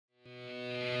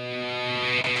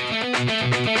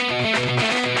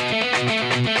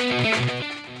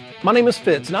My name is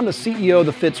Fitz, and I'm the CEO of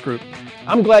the Fitz Group.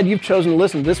 I'm glad you've chosen to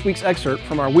listen to this week's excerpt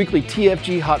from our weekly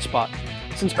TFG Hotspot.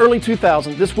 Since early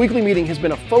 2000, this weekly meeting has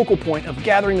been a focal point of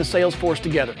gathering the sales force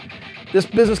together. This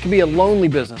business can be a lonely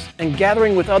business, and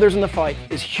gathering with others in the fight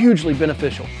is hugely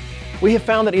beneficial. We have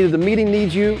found that either the meeting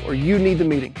needs you or you need the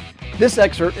meeting. This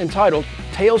excerpt, entitled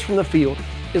Tales from the Field,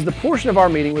 is the portion of our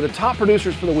meeting where the top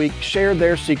producers for the week share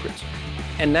their secrets.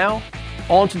 And now,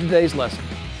 on to today's lesson.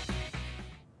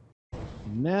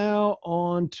 Now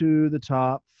on to the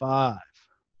top 5.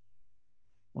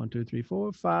 1, 2, 3,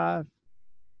 4, 5.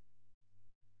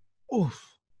 Oof.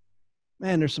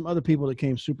 Man, there's some other people that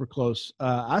came super close.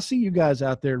 I see you guys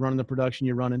out there running the production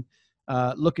you're running,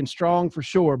 looking strong for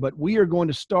sure, but we are going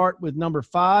to start with number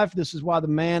 5. This is why the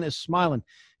man is smiling.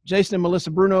 Jason and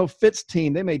Melissa Bruno, Fitz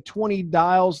team. They made 20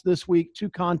 dials this week, 2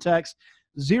 contacts,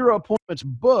 0 appointments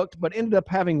booked, but ended up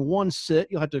having 1 sit.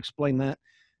 You'll have to explain that.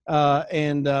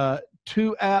 And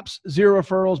 2 apps, 0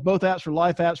 referrals, both apps for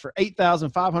life apps for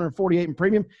 $8,548 in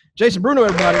premium. Jason Bruno,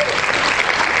 everybody.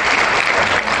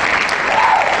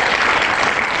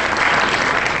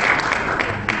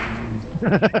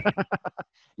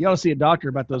 You ought to see a doctor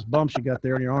about those bumps you got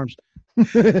there on your arms.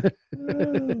 Oh,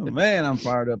 man, I'm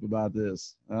fired up about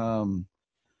this. Tell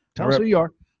us who you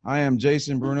are. I am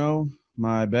Jason Bruno.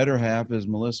 My better half is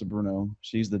Melissa Bruno.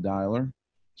 She's the dialer.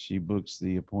 She books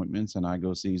the appointments, and I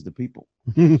go sees the people.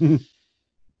 Because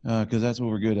that's what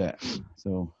we're good at.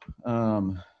 So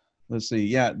let's see.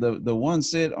 Yeah, the 1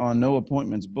 sit on no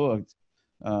appointments booked.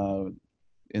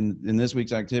 In this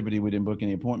week's activity, we didn't book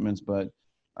any appointments, but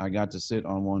I got to sit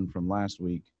on one from last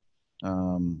week.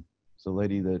 It's a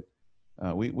lady that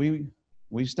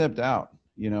we stepped out,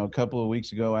 a couple of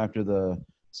weeks ago after the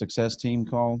success team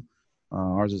call.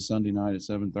 Ours is Sunday night at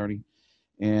 7:30,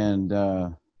 and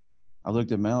I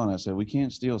looked at Mel and I said, we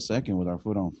can't steal second with our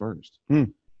foot on first.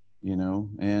 And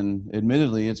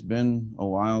admittedly, it's been a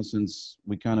while since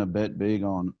we kind of bet big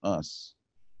on us.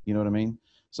 You know what I mean?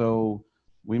 So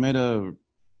we made a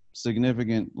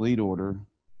significant lead order,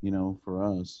 for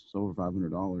us. It's over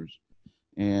 $500.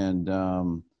 And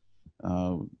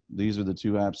these are the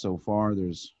 2 apps so far.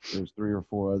 There's 3 or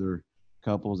 4 other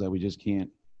couples that we just can't,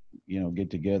 get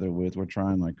together with. We're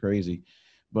trying like crazy,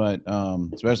 but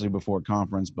especially before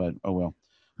conference, but oh well.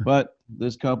 But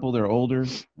this couple, they're older.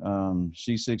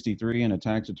 She's 63 and a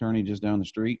tax attorney just down the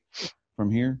street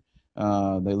from here.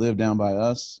 They live down by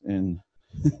us in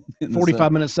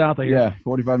 45 minutes south of here. Yeah,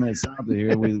 45 minutes south of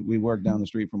here. We work down the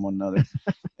street from one another.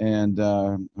 And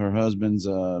her husband's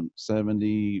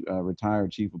 70,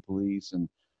 retired chief of police. And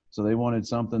so they wanted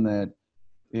something that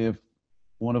if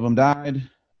one of them died,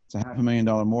 it's a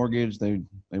 $500,000 mortgage. They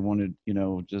wanted,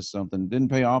 just something, didn't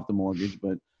pay off the mortgage,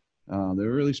 but they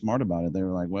were really smart about it. They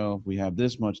were like, well, if we have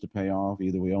this much to pay off,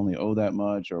 either we only owe that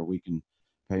much or we can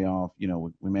pay off,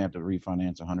 we may have to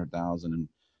refinance $100,000 and,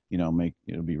 make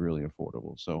it'll be really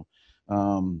affordable. So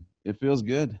it feels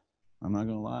good. I'm not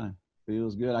going to lie.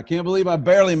 Feels good. I can't believe I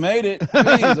barely made it.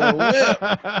 Dang, a whip.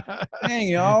 Dang,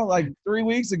 y'all. Like 3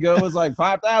 weeks ago, it was like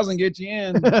 5,000 get you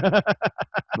in.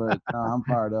 But I'm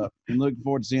fired up and looking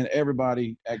forward to seeing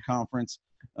everybody at conference.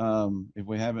 If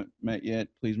we haven't met yet,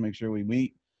 please make sure we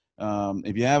meet.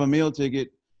 If you have a meal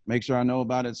ticket, make sure I know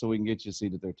about it so we can get you a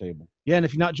seat at their table. Yeah, and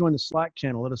if you're not joining the Slack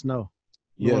channel, let us know.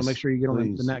 We want to make sure you get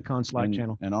on the NatCon Slack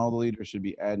channel. And all the leaders should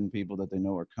be adding people that they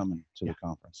know are coming to the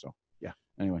conference. So, yeah.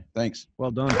 Anyway, thanks. Well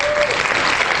done.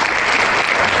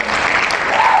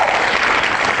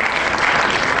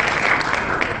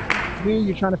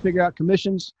 You're trying to figure out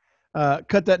commissions.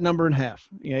 Cut that number in half.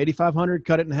 8,500,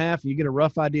 cut it in half. You get a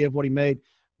rough idea of what he made.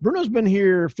 Bruno's been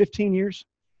here 15 years,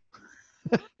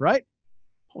 right?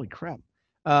 Holy crap.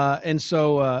 And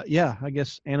so, I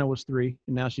guess Anna was 3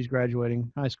 and now she's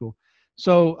graduating high school.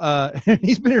 So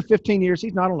he's been here 15 years.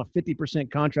 He's not on a 50%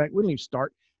 contract. We don't even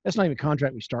start. That's not even a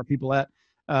contract we start people at.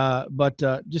 But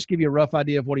just give you a rough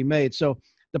idea of what he made. So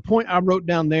the point I wrote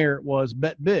down there was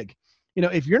bet big.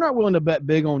 If you're not willing to bet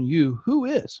big on you, who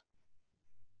is?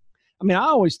 I mean, I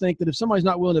always think that if somebody's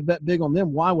not willing to bet big on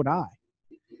them, why would I?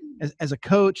 As a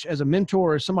coach, as a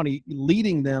mentor, as somebody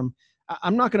leading them,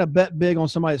 I'm not going to bet big on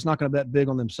somebody that's not going to bet big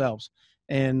on themselves.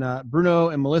 And Bruno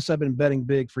and Melissa have been betting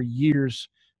big for years.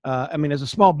 As a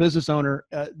small business owner,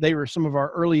 they were some of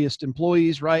our earliest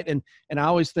employees, right? And I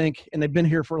always think, and they've been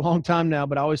here for a long time now,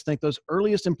 but I always think those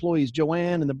earliest employees,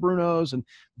 Joanne and the Brunos and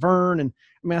Vern, and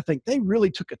I think they really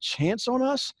took a chance on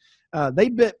us. They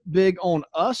bet big on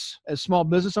us as small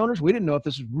business owners. We didn't know if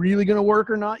this was really going to work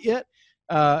or not yet,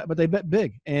 but they bet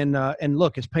big. And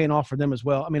look, it's paying off for them as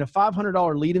well. I mean, a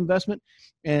 $500 lead investment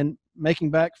and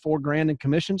making back $4,000 in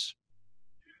commissions.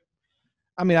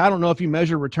 I mean, I don't know if you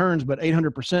measure returns, but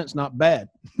 800% is not bad.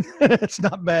 It's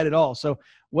not bad at all. So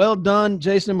well done,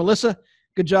 Jason and Melissa.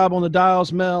 Good job on the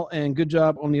dials, Mel, and good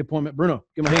job on the appointment, Bruno.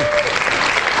 Give him a hand.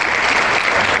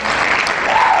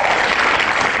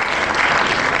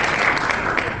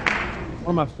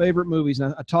 One of my favorite movies,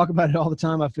 and I talk about it all the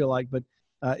time, I feel like, but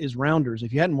is Rounders.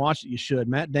 If you hadn't watched it, you should.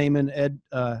 Matt Damon, Ed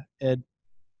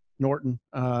Norton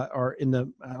are in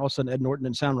the – all of a sudden Ed Norton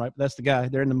didn't sound right, but that's the guy.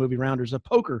 They're in the movie Rounders, a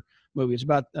poker movie. It's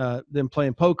about them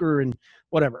playing poker and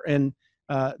whatever. And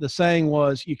the saying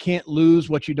was, you can't lose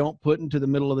what you don't put into the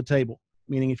middle of the table,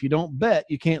 meaning if you don't bet,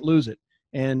 you can't lose it.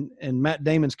 And Matt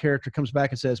Damon's character comes back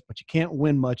and says, but you can't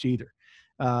win much either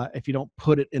if you don't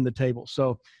put it in the table.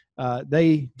 So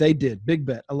they did. Big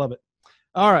bet. I love it.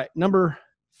 All right, number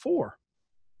 4.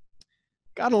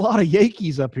 Got a lot of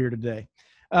Yankees up here today.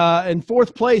 In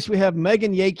 4th place, we have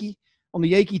Megan Yakey on the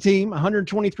Yankee team.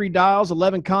 123 dials,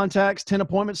 11 contacts, 10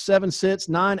 appointments, 7 sits,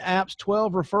 9 apps,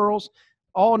 12 referrals.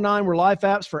 All 9 were life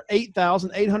apps for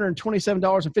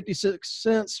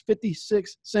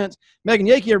 $8,827.56. Megan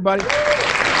Yakey, everybody.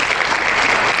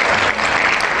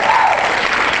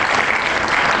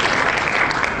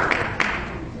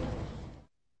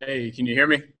 Hey, can you hear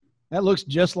me? That looks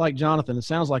just like Jonathan. It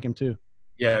sounds like him too.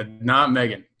 Yeah, not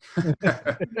Megan.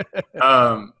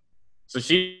 So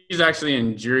she's actually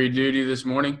in jury duty this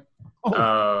morning.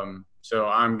 So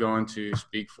I'm going to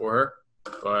speak for her.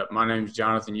 But my name's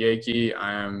Jonathan Yakey.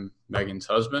 I am Megan's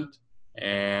husband.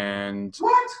 And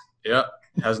yeah,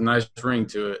 has a nice ring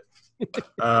to it.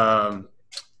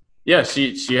 Yeah,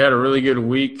 she had a really good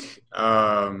week.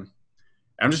 I'm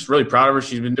just really proud of her.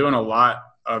 She's been doing a lot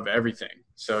of everything.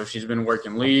 So she's been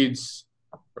working leads,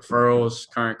 referrals,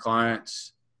 current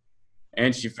clients,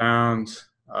 and she found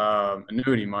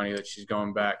annuity money that she's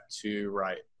going back to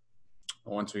write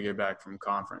once we get back from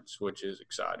conference, which is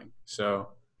exciting. So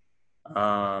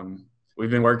we've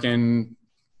been working,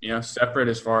 separate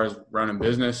as far as running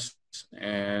business,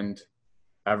 and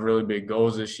have really big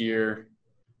goals this year,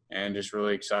 and just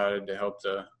really excited to help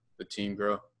the team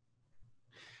grow.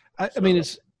 I mean,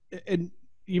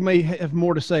 you may have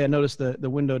more to say. I noticed the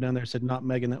window down there said not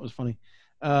Megan. That was funny.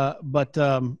 But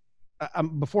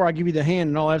before I give you the hand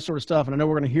and all that sort of stuff, and I know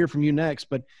we're going to hear from you next,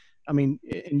 but I mean,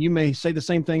 and you may say the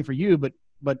same thing for you, but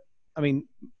I mean,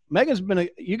 Megan's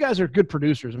you guys are good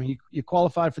producers. I mean, you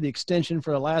qualified for the extension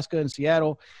for Alaska and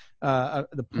Seattle.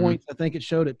 The points, I think it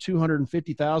showed at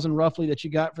 250,000 roughly that you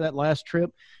got for that last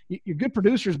trip. You're good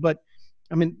producers, but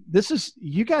I mean,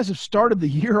 you guys have started the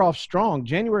year off strong.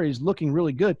 January is looking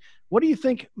really good. What do you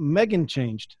think Megan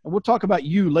changed? And we'll talk about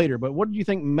you later, but what do you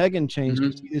think Megan changed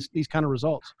to see these kind of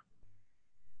results?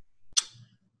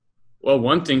 Well,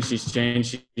 one thing she's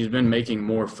changed, she's been making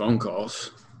more phone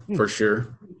calls for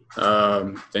sure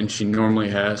than she normally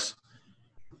has.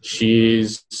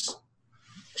 She's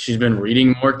been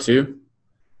reading more too.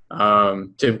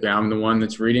 Typically, I'm the one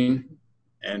that's reading,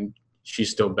 and she's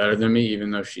still better than me,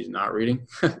 even though she's not reading.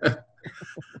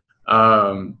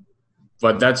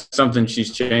 But that's something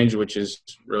she's changed, which is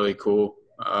really cool.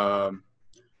 But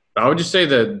I would just say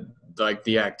that, like,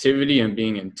 the activity and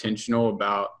being intentional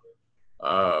about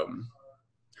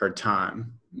her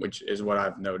time, which is what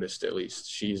I've noticed at least.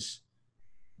 She's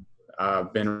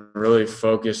been really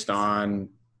focused on,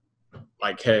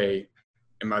 like, hey,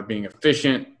 am I being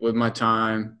efficient with my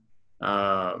time?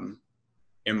 Am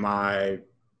I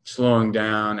slowing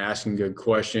down, asking good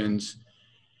questions?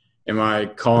 Am I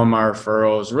calling my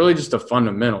referrals? Really just the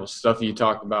fundamentals, stuff you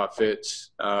talk about, Fitz,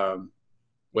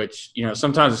 which,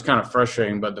 sometimes it's kind of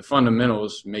frustrating, but the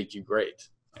fundamentals make you great.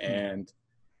 And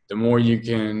the more you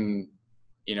can,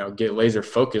 get laser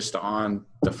focused on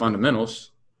the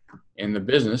fundamentals in the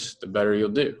business, the better you'll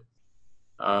do.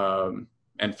 And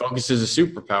focus is a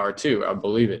superpower too. I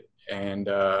believe it. And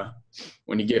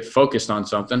when you get focused on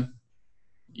something,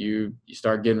 you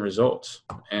start getting results.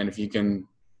 And if you can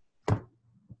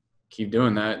keep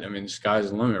doing that, I mean, the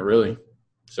sky's the limit, really.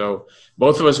 So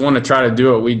both of us want to try to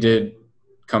do what we did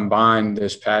combined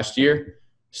this past year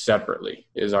separately.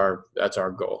 That's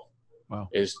our goal. Wow.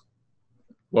 Is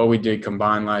what we did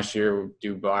combined last year, we'll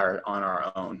do on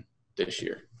our own this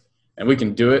year. And we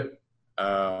can do it.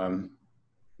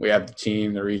 We have the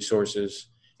team, the resources.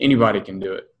 Anybody can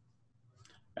do it.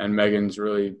 And Megan's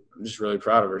I'm just really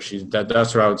proud of her.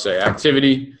 That's what I would say.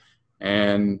 Activity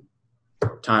and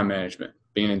time management,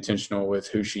 being intentional with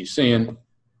who she's seeing,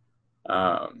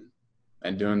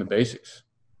 and doing the basics.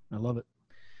 I love it.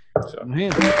 So. I'm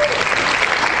going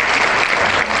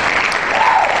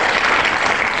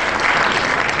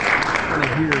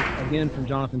to hear again from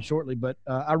Jonathan shortly, but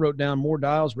I wrote down more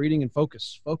dials, reading, and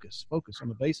focus on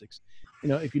the basics.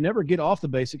 if you never get off the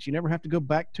basics, you never have to go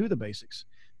back to the basics.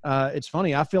 It's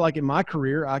funny. I feel like in my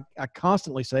career, I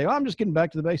constantly say, I'm just getting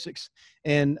back to the basics.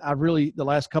 And I've really, the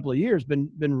last couple of years,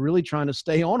 been really trying to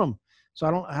stay on them.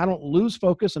 So I don't lose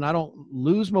focus and I don't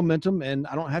lose momentum and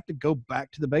I don't have to go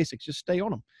back to the basics. Just stay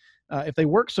on them. If they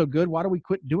work so good, why do we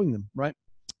quit doing them? Right.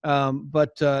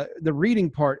 But the reading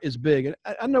part is big. And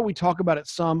I know we talk about it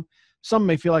some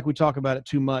may feel like we talk about it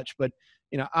too much, but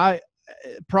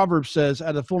Proverbs says, out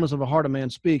of the fullness of a heart, a man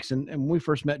speaks. And when we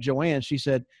first met Joanne, she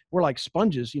said, we're like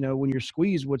sponges. When you're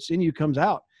squeezed, what's in you comes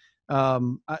out.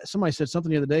 Somebody said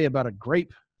something the other day about a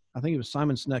grape. I think it was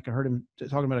Simon Sinek. I heard him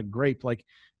talking about a grape. Like,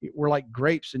 we're like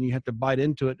grapes and you have to bite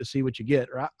into it to see what you get.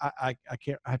 Or I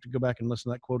have to go back and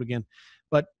listen to that quote again.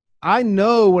 But I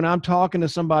know when I'm talking to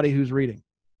somebody who's reading.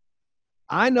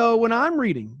 I know when I'm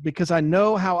reading because I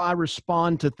know how I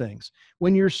respond to things.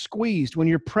 When you're squeezed, when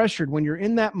you're pressured, when you're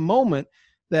in that moment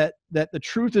that the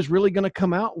truth is really going to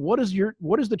come out, what is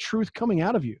the truth coming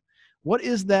out of you? What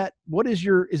is that?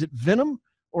 Is it venom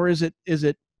or is it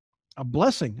a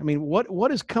blessing? I mean,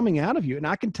 what is coming out of you? And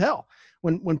I can tell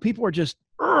when people are just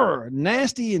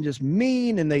nasty and just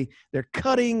mean and they're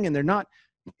cutting and they're not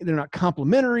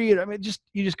complimentary. I mean,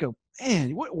 you just go,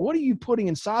 man, what are you putting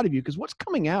inside of you? Because what's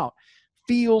coming out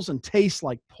feels and tastes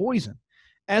like poison,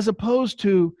 as opposed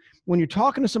to when you're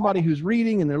talking to somebody who's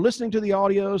reading and they're listening to the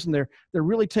audios and they're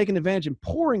really taking advantage and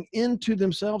pouring into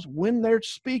themselves when they're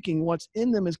speaking. What's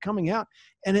in them is coming out,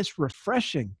 and it's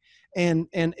refreshing and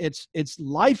it's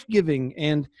life-giving,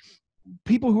 and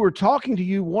people who are talking to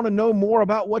you want to know more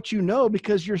about what you know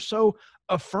because you're so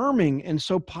affirming and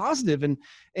so positive, and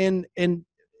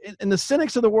the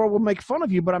cynics of the world will make fun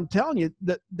of you, but I'm telling you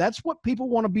that's what people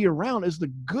want to be around, is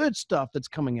the good stuff that's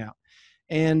coming out.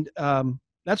 And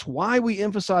that's why we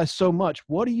emphasize so much.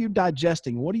 What are you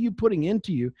digesting? What are you putting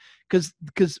into you?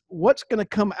 Because what's going to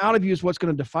come out of you is what's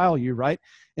going to defile you, right?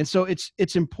 And so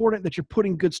it's important that you're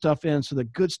putting good stuff in so the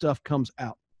good stuff comes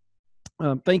out.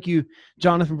 Thank you,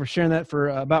 Jonathan, for sharing that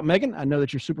about Megan. I know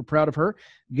that you're super proud of her.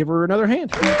 Give her another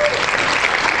hand.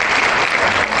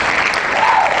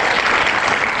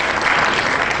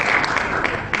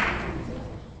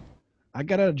 I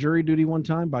got out of jury duty one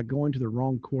time by going to the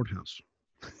wrong courthouse.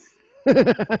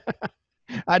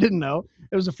 I didn't know.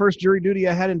 It was the first jury duty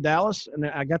I had in Dallas, and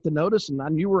I got the notice, and I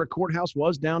knew where a courthouse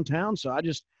was downtown, so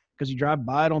because you drive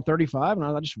by it on 35, and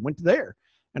I just went there.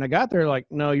 And I got there like,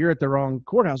 no, you're at the wrong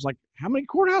courthouse. Like, how many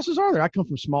courthouses are there? I come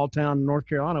from small town North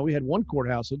Carolina. We had one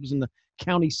courthouse. It was in the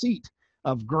county seat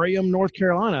of Graham, North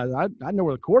Carolina. I know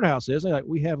where the courthouse is. They're like,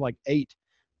 we have like 8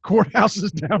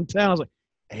 courthouses downtown. I was like,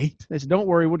 8? They said, don't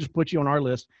worry, we'll just put you on our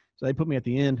list. So they put me at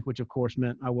the end, which of course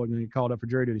meant I wasn't going to get called up for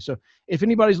jury duty. So if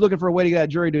anybody's looking for a way to get out of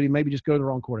jury duty, maybe just go to the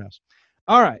wrong courthouse.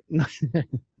 All right.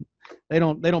 They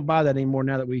don't buy that anymore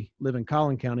now that we live in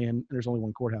Collin County and there's only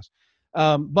one courthouse.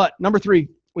 But number 3,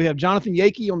 we have Jonathan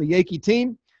Yakey on the Yakey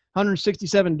team.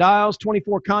 167 dials,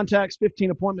 24 contacts,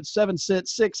 15 appointments, 7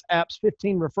 sits, 6 apps,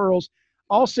 15 referrals.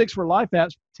 All 6 were life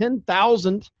apps,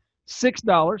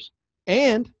 $10,006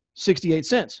 and 68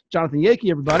 cents. Jonathan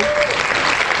Yakey, everybody.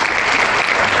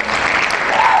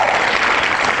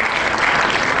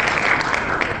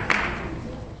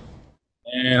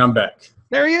 And I'm back.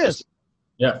 There he is.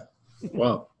 Yeah.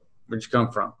 Well, where'd you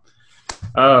come from?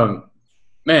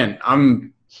 Man,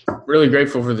 I'm really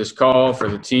grateful for this call, for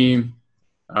the team.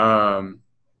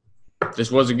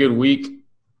 This was a good week.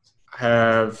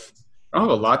 I don't have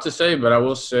a lot to say, but I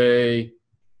will say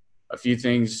a few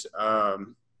things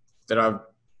that I've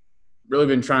really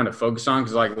been trying to focus on,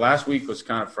 because like last week was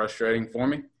kind of frustrating for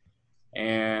me.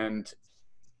 And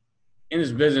in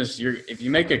this business, if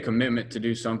you make a commitment to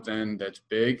do something that's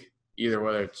big, either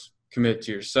whether it's commit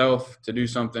to yourself to do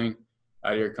something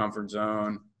out of your comfort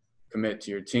zone, commit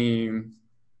to your team,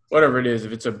 whatever it is,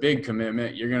 if it's a big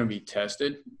commitment, you're going to be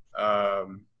tested.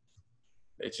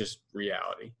 It's just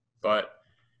reality, but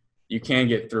you can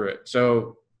get through it.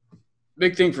 So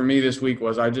big thing for me this week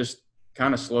was I just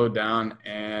kind of slowed down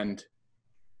and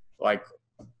like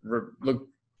looked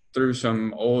through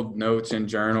some old notes and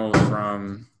journals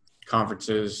from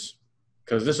conferences,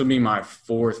 because this will be my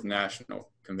 4th national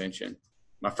convention.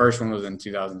 My first one was in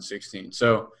 2016.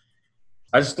 So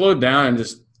I just slowed down and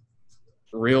just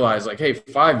realized like, hey,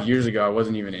 5 years ago, I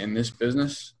wasn't even in this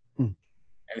business. And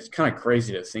it's kind of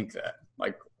crazy to think that,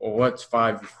 like, well, what's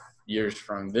 5 years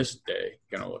from this day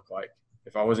going to look like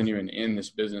if I wasn't even in this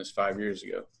business 5 years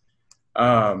ago?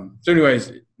 So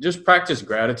anyways, just practice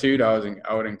gratitude.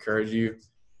 I would encourage you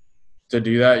to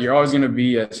do that. You're always going to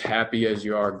be as happy as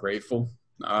you are grateful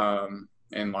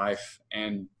in life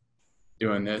and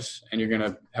doing this, and you're going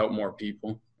to help more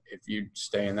people if you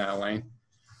stay in that lane.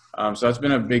 So that's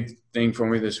been a big thing for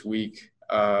me this week.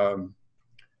 Another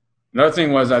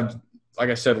thing was like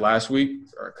I said last week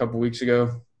or a couple weeks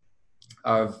ago,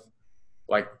 I've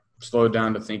like slowed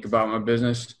down to think about my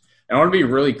business. And I want to be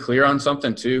really clear on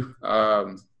something too.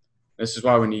 This is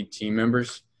why we need team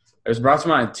members. It was brought to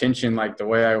my attention, like the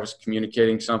way I was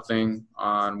communicating something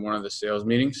on one of the sales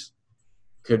meetings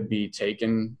could be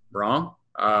taken wrong.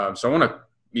 So I want to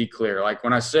be clear. Like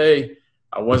when I say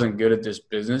I wasn't good at this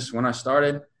business when I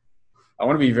started, I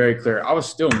want to be very clear. I was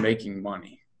still making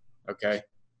money. Okay.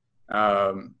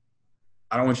 I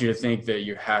don't want you to think that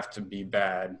you have to be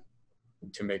bad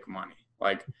to make money.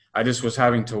 Like I just was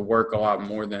having to work a lot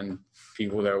more than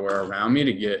people that were around me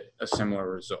to get a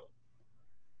similar result.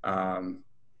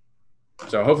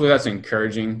 So hopefully that's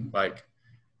encouraging. Like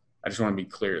I just want to be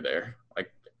clear there.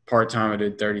 Like part-time I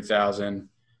did 30,000.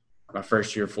 My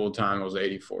first year full-time was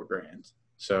 84 grand.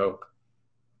 So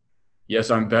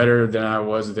yes, I'm better than I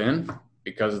was then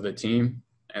because of the team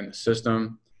and the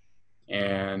system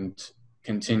and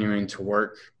continuing to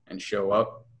work and show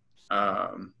up.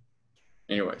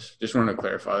 Anyways, just wanted to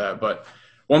clarify that. But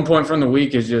one point from the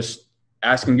week is just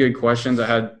asking good questions. I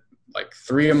had like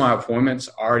 3 of my appointments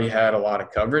already had a lot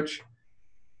of coverage.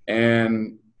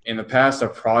 And in the past, I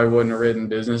probably wouldn't have written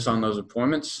business on those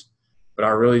appointments, but I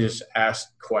really just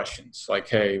asked questions like,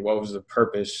 hey, what was the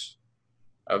purpose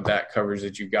of that coverage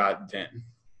that you got then?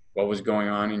 What was going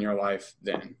on in your life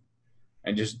then?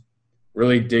 And just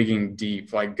really digging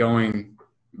deep, like going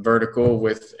vertical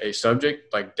with a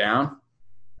subject, like down,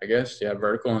 I guess. Yeah,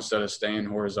 vertical instead of staying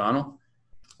horizontal.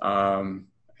 And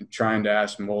trying to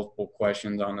ask multiple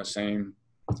questions on the same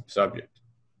subject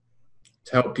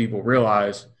to help people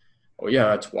realize, oh, yeah,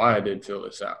 that's why I did fill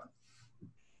this out.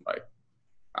 Like,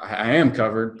 I am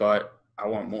covered, but I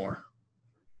want more,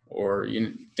 or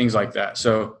things like that.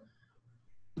 So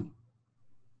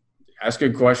ask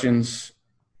good questions,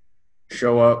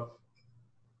 show up,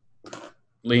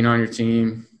 lean on your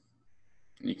team,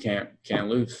 and you can't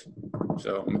lose.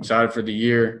 So I'm excited for the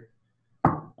year.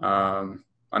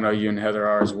 I know you and Heather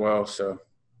are as well. So,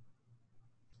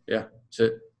 yeah, that's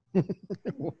it. I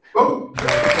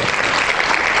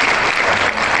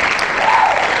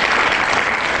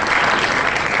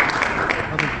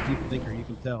think a deep thinker, you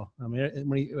can tell. I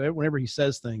mean, whenever he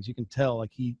says things, you can tell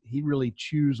like he really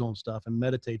chews on stuff and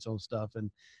meditates on stuff,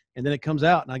 and then it comes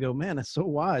out, and I go, man, that's so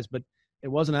wise. But it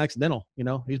wasn't accidental.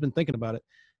 He's been thinking about it.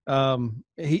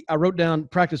 I wrote down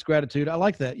practice gratitude. I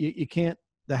like that. You can't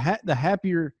the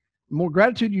happier, more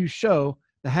gratitude you show,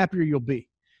 the happier you'll be.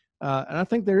 And I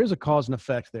think there is a cause and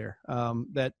effect there,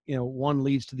 that, one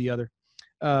leads to the other.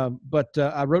 But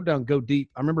I wrote down go deep.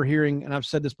 I remember hearing, and I've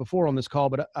said this before on this call,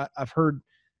 but I've heard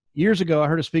years ago, I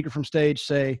heard a speaker from stage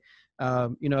say,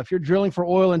 if you're drilling for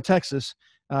oil in Texas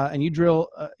and you drill,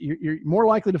 you're more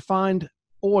likely to find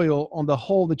oil on the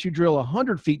hole that you drill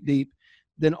 100 feet deep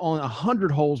than on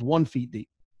 100 holes 1 foot deep.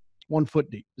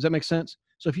 Does that make sense?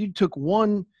 So if you took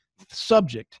one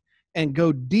subject and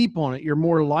go deep on it, you're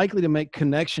more likely to make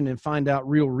connection and find out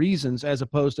real reasons as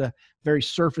opposed to very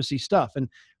surfacey stuff. And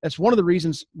that's one of the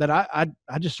reasons that I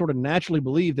just sort of naturally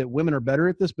believe that women are better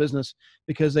at this business,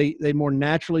 because they more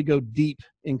naturally go deep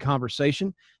in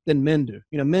conversation than men do.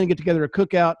 Men get together a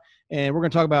cookout, and we're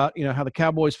going to talk about, how the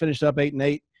Cowboys finished up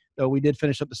 8-8, though we did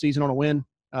finish up the season on a win.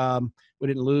 We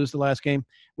didn't lose the last game.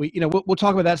 We'll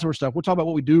talk about that sort of stuff. We'll talk about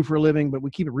what we do for a living, but we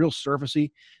keep it real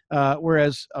surfacey.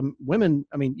 Whereas women,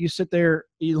 I mean, you sit there.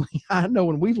 I know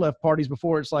when we've left parties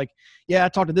before, it's like, yeah, I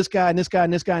talked to this guy and this guy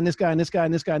and this guy and this guy and this guy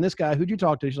and this guy and this guy. Who'd you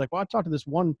talk to? She's like, well, I talked to this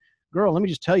one girl. Let me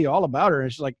just tell you all about her.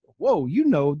 And she's like, whoa, you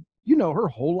know her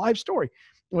whole life story.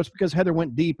 Well, it's because Heather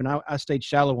went deep and I stayed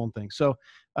shallow on things. So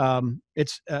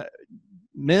it's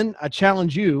men, I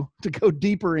challenge you to go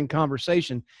deeper in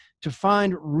conversation, to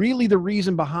find really the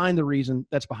reason behind the reason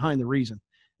that's behind the reason.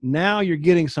 Now you're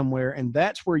getting somewhere, and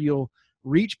that's where you'll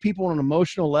reach people on an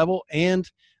emotional level and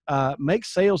make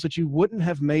sales that you wouldn't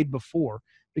have made before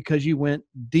because you went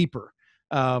deeper.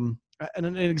 And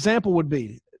an example would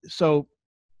be, so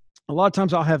a lot of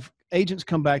times I'll have agents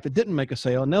come back that didn't make a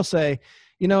sale, and they'll say,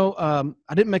 I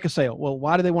didn't make a sale. Well,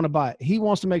 why do they want to buy it? He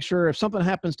wants to make sure if something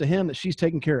happens to him that she's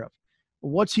taken care of.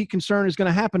 What's he concerned is going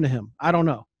to happen to him? I don't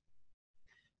know.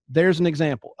 There's an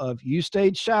example of you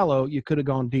stayed shallow, you could have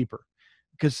gone deeper.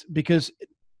 Because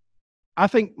I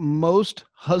think most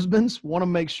husbands want to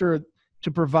make sure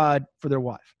to provide for their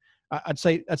wife. I'd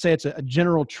say it's a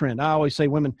general trend. I always say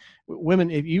women,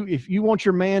 if you want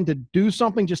your man to do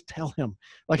something, just tell him.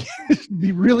 Like,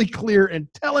 be really clear and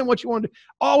tell him what you want to do.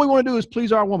 All we want to do is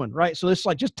please our woman, right? So it's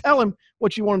like, just tell him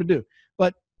what you want to do.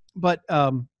 But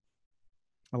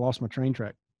I lost my train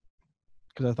track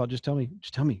because I thought, just tell me.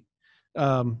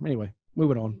 Anyway,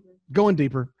 moving on, going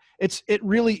deeper. It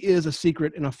really is a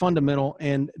secret and a fundamental,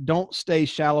 and don't stay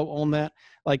shallow on that.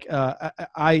 Like,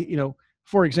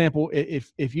 for example,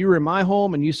 if you were in my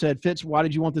home and you said, Fitz, why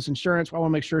did you want this insurance? Well, I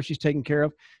want to make sure she's taken care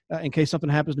of in case something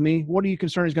happens to me. What are you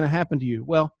concerned is going to happen to you?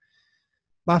 Well,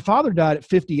 my father died at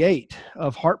 58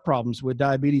 of heart problems with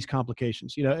diabetes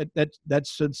complications.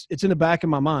 It's in the back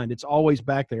of my mind. It's always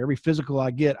back there. Every physical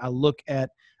I get, I look at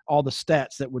all the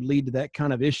stats that would lead to that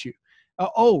kind of issue.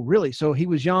 Oh, really? So he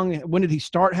was young. When did he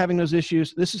start having those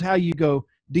issues? This is how you go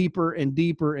deeper and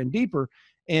deeper and deeper.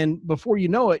 And before you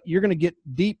know it, you're going to get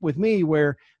deep with me,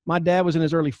 where my dad was in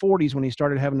his early 40s when he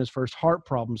started having his first heart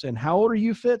problems. And how old are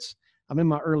you, Fitz? I'm in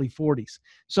my early 40s.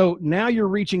 So now you're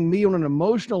reaching me on an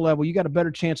emotional level. You got a better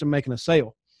chance of making a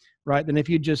sale, right, than if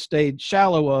you just stayed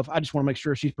shallow of, I just want to make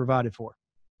sure she's provided for.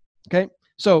 Okay?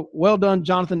 So well done,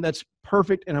 Jonathan. That's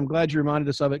perfect, and I'm glad you reminded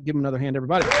us of it. Give him another hand,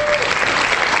 everybody.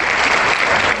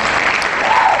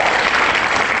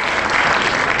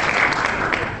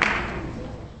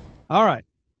 All right.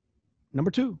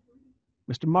 Number 2,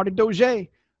 Mr. Marty Doge.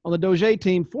 On the Doge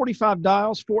team, 45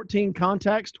 dials, 14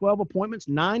 contacts, 12 appointments,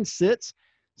 9 sits,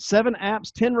 7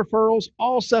 apps, 10 referrals.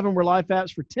 All 7 were life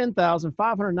apps for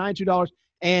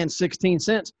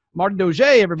 $10,592.16. Marty Doge,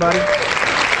 everybody.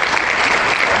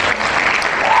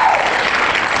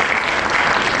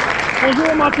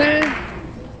 Bonjour, Martin.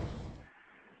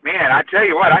 Man, I tell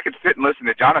you what, I could sit and listen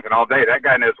to Jonathan all day. That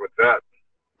guy knows what's up.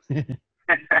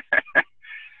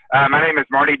 My name is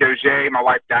Marty Doge. My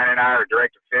wife Diana and I are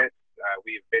Director Fitz.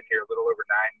 We've been here a little over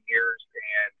 9 years,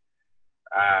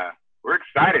 and we're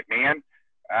excited, man.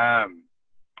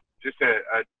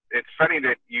 It's funny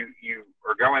that you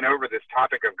are going over this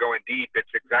topic of going deep. It's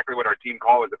exactly what our team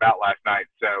call was about last night.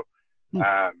 So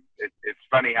it's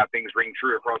funny how things ring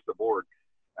true across the board.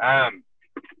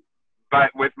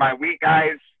 But with my week,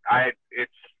 guys, I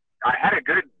had a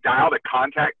good dial to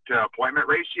contact to appointment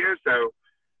ratio. So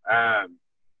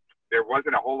there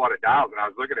wasn't a whole lot of dials, and I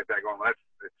was looking at that going, well,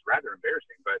 it's rather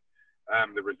embarrassing, but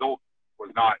the result was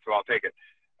not, so I'll take it.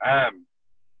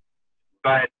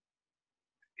 But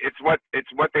it's what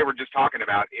they were just talking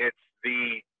about. It's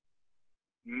the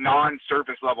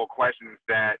non-surface level questions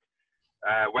that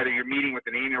whether you're meeting with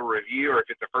an annual review or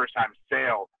if it's a first-time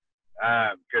sale,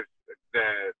 because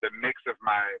the mix of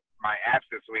my apps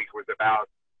this week was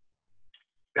about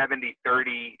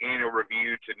 70-30 annual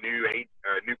review to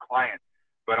new clients.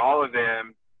 But all of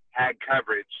them had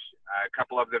coverage. A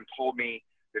couple of them told me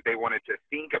that they wanted to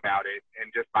think about it,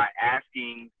 and just by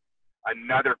asking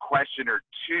another question or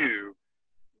two,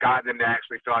 got them to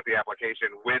actually fill out the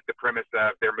application with the premise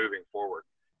of they're moving forward.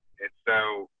 And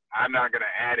so I'm not going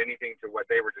to add anything to what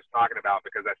they were just talking about,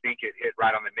 because I think it hit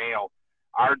right on the nail.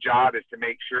 Our job is to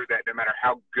make sure that no matter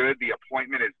how good the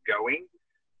appointment is going,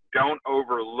 don't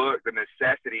overlook the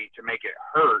necessity to make it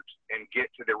hurt and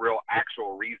get to the real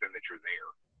actual reason that you're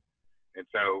there. And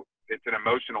so it's an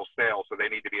emotional sale, so they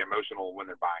need to be emotional when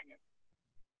they're buying it.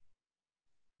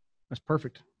 That's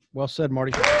perfect. Well said,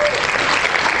 Marty.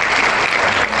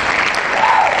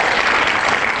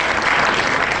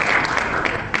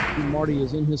 Marty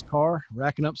is in his car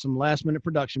racking up some last-minute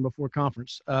production before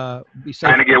conference. Be safe.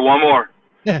 Trying to get one more.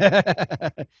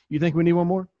 You think we need one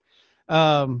more?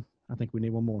 I think we need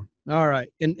one more. All right,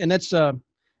 and that's so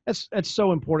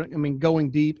important. I mean,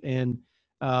 going deep, and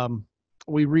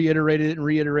we reiterated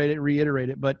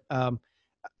it. But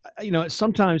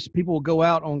sometimes people will go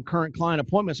out on current client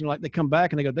appointments and they come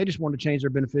back and they go, they just want to change their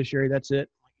beneficiary. That's it.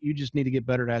 You just need to get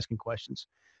better at asking questions,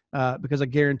 because I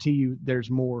guarantee you, there's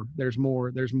more, there's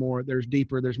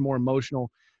deeper, there's more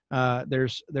emotional.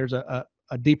 There's a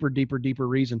deeper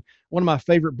reason. One of my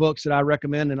favorite books that I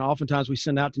recommend, and oftentimes we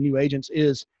send out to new agents,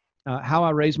 is How I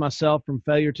Raised Myself from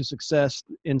Failure to Success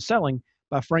in Selling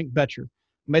by Frank Betcher.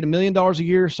 Made $1 million a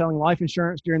year selling life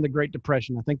insurance during the Great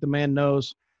Depression. I think the man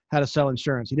knows how to sell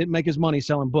insurance. He didn't make his money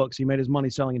selling books. He made his money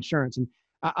selling insurance. And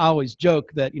I always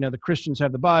joke that, the Christians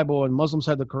have the Bible and Muslims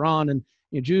have the Quran, and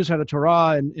Jews have the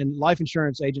Torah, and life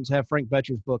insurance agents have Frank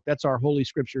Betcher's book. That's our holy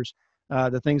scriptures,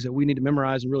 the things that we need to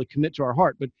memorize and really commit to our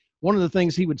heart. But one of the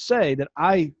things he would say that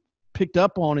I picked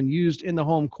up on and used in the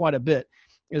home quite a bit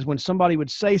is when somebody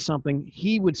would say something,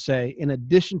 he would say, in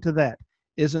addition to that,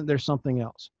 isn't there something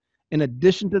else? In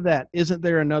addition to that, isn't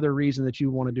there another reason that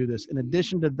you want to do this? In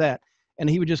addition to that, and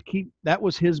he would just that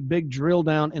was his big drill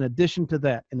down. In addition to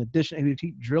that, he would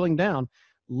keep drilling down,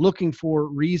 looking for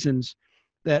reasons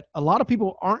that a lot of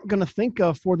people aren't going to think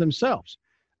of for themselves.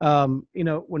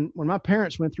 When my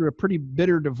parents went through a pretty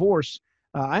bitter divorce,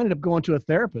 I ended up going to a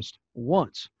therapist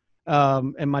once.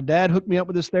 And my dad hooked me up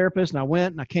with this therapist, and I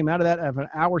went and I came out of that of an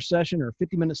hour session or a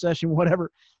 50-minute session,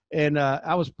 whatever. And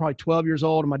I was probably 12 years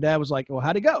old, and my dad was like, well,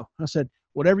 how'd it go? I said,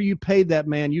 whatever you paid that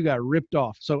man, you got ripped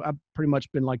off. So I've pretty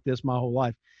much been like this my whole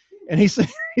life. And he said,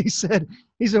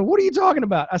 what are you talking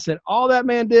about? I said, all that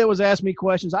man did was ask me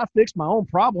questions. I fixed my own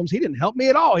problems. He didn't help me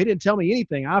at all. He didn't tell me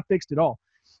anything. I fixed it all.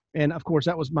 And of course,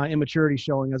 that was my immaturity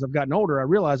showing. As I've gotten older, I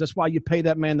realized that's why you pay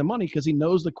that man the money, because he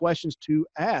knows the questions to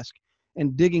ask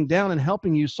and digging down and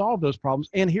helping you solve those problems.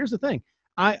 And here's the thing.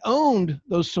 I owned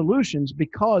those solutions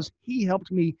because he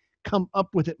helped me come up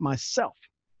with it myself.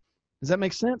 Does that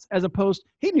make sense? As opposed,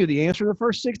 he knew the answer in the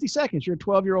first 60 seconds. You're a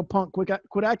 12-year-old punk.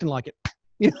 Quit acting like it.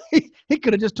 He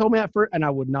could have just told me that first, and I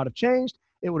would not have changed.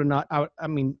 It would have not. I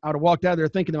would have walked out of there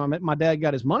thinking that my dad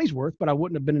got his money's worth, but I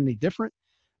wouldn't have been any different.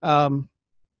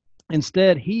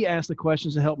 Instead, he asked the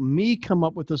questions to help me come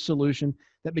up with a solution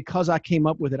that, because I came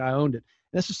up with it, I owned it.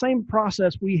 And it's the same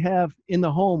process we have in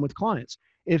the home with clients.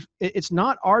 If it's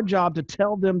not our job to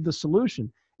tell them the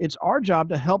solution, it's our job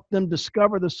to help them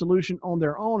discover the solution on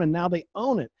their own, and now they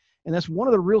own it. And that's one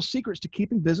of the real secrets to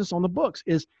keeping business on the books.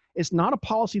 Is it's not a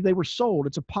policy they were sold,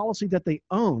 it's a policy that they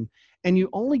own. And you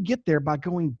only get there by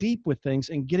going deep with things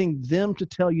and getting them to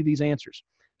tell you these answers.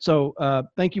 So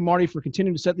thank you, Marty, for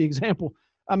continuing to set the example.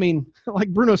 I mean, like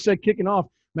Bruno said, kicking off,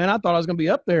 man, I thought I was going to be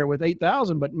up there with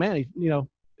 8,000, but man,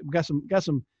 got some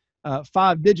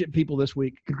 5-digit people this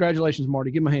week. Congratulations,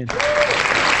 Marty. Give him a hand.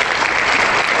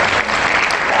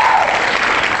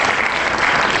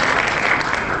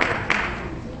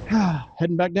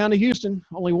 Heading back down to Houston.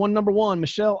 Only one number one,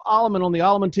 Michelle Alleman on the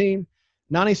Alleman team.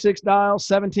 96 dials,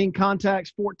 17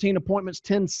 contacts, 14 appointments,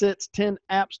 10 sits, 10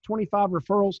 apps, 25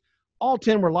 referrals. All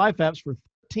 10 were life apps for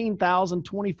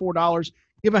 $13,024.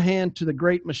 Give a hand to the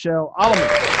great Michelle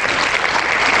Alleman.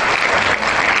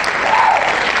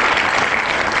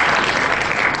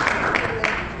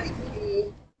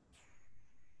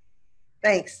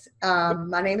 Thanks.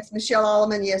 My name is Michelle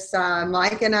Alleman. Yes,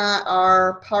 Mike and I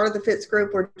are part of the Fitz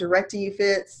group. We're direct to you,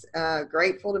 Fitz.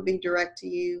 Grateful to be direct to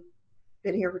you.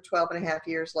 Been here for 12 and a half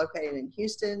years, located in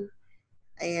Houston.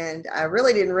 And I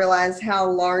really didn't realize how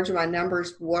large my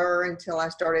numbers were until I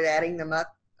started adding them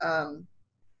up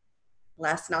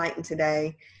last night and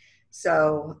today.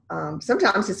 So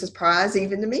sometimes it's a surprise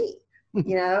even to me.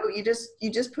 You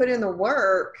just put in the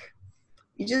work.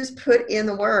 You just put in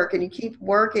the work and you keep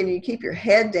working, you keep your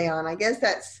head down. I guess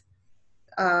that's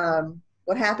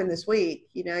what happened this week.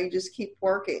 You just keep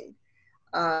working.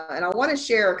 And I want to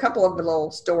share a couple of little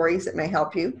stories that may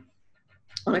help you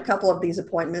on a couple of these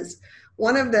appointments.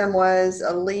 One of them was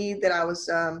a lead that I was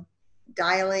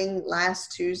dialing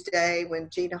last Tuesday when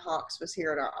Gina Hawks was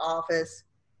here at our office.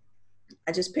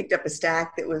 I just picked up a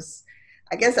stack that was,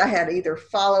 I guess I had either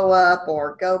follow up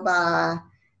or go by.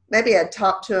 Maybe I'd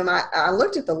talked to him. I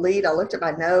looked at the lead. I looked at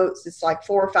my notes. It's like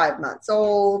 4 or 5 months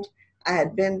old. I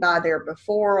had been by there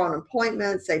before on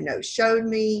appointments. They no-showed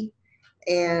me.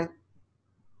 And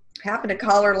happened to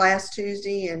call her last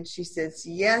Tuesday, and she says,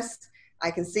 yes, I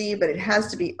can see you, but it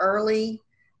has to be early.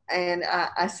 And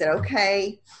I said,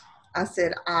 okay. I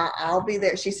said, I'll be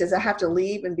there. She says, I have to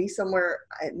leave and be somewhere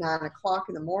at 9 o'clock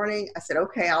in the morning. I said,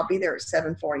 okay, I'll be there at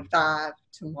 7:45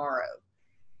 tomorrow.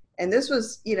 And this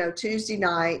was, Tuesday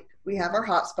night. We have our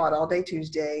hotspot all day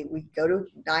Tuesday. We go to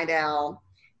Night Owl.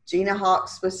 Gina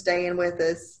Hawks was staying with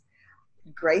us.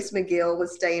 Grace McGill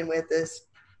was staying with us.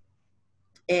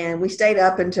 And we stayed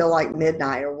up until like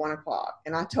midnight or 1 o'clock.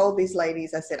 And I told these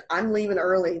ladies, I said, I'm leaving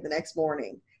early the next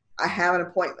morning. I have an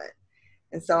appointment.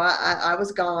 And so I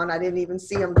was gone. I didn't even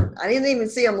see them. I didn't even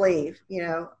see them leave.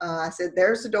 I said,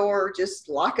 there's the door. Just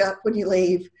lock up when you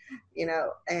leave,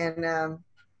 and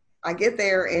I get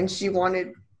there and she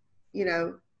wanted,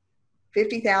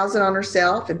 $50,000 on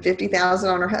herself and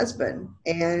 $50,000 on her husband.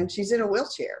 And she's in a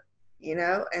wheelchair,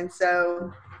 and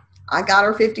so I got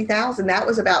her $50,000. That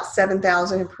was about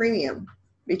 $7,000 in premium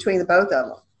between the both of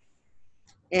them.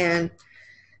 And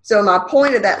so my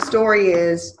point of that story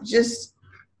is just,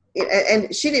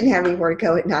 and she didn't have anywhere to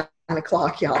go at 9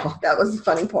 o'clock, y'all. That was the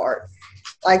funny part.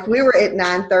 Like we were at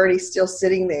 9:30 still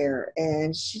sitting there,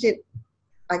 and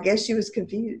I guess she was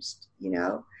confused,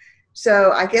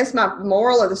 So I guess my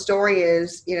moral of the story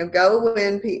is, go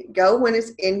when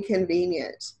it's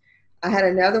inconvenient. I had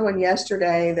another one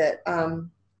yesterday that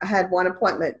I had one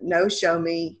appointment, no show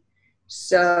me.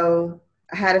 So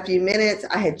I had a few minutes.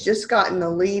 I had just gotten the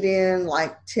lead in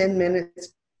like 10 minutes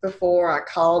before I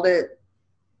called it.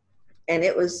 And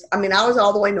it was, I was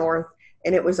all the way north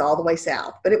and it was all the way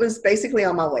south, but it was basically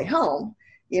on my way home,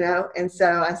 And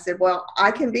so I said, well,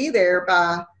 I can be there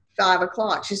by 5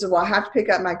 o'clock. She said, well, I have to pick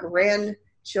up my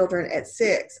children at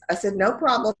 6. I said, no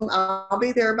problem. I'll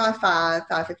be there by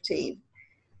 5:15.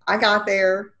 I got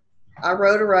there. I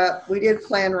wrote her up. We did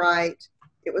plan right.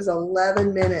 It was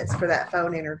 11 minutes for that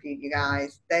phone interview, you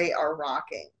guys. They are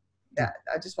rocking. That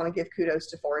I just want to give kudos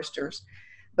to Foresters.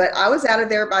 But I was out of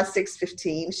there by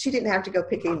 6:15. She didn't have to go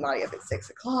pick anybody up at 6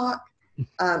 o'clock.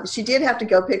 She did have to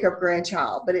go pick up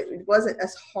grandchild, but it wasn't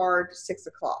as hard 6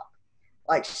 o'clock.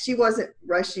 Like, she wasn't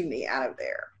rushing me out of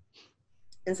there.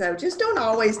 And so just don't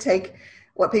always take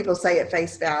what people say at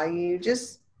face value.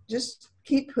 Just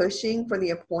keep pushing for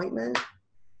the appointment.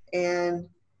 And,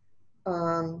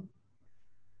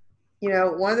 you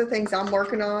know, one of the things I'm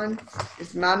working on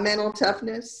is my mental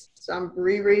toughness. So I'm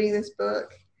rereading this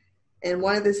book. And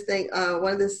I love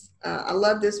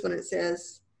this one. It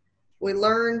says, we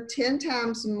learn 10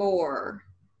 times more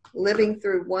living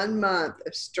through 1 month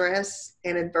of stress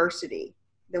and adversity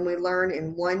than we learn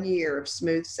in 1 year of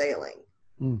smooth sailing.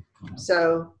 Mm.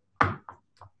 So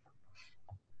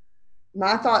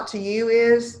my thought to you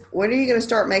is, when are you going to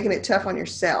start making it tough on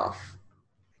yourself?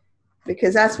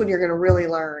 Because that's when you're going to really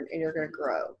learn and you're going to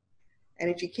grow. And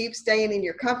if you keep staying in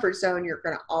your comfort zone, you're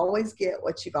going to always get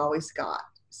what you've always got.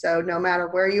 So no matter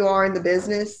where you are in the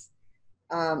business,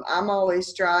 I'm always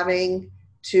striving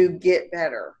to get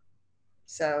better.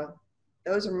 So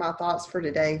those are my thoughts for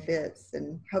today, Fitz,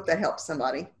 and hope that helps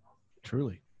somebody.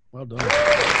 Truly. Well done.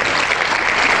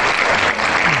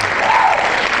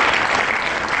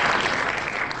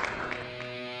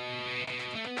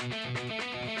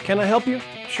 Can I help you?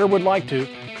 Sure would like to.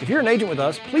 If you're an agent with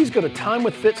us, please go to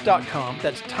timewithfitz.com.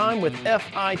 That's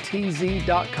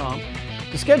timewithfitz.com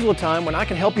to schedule a time when I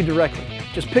can help you directly.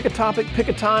 Just pick a topic, pick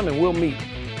a time, and we'll meet.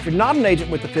 If you're not an agent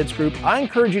with the Fitz Group, I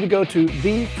encourage you to go to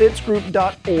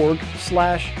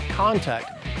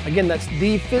thefitzgroup.org/contact. Again, that's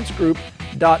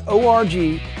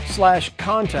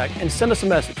thefitzgroup.org/contact and send us a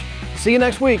message. See you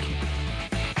next week.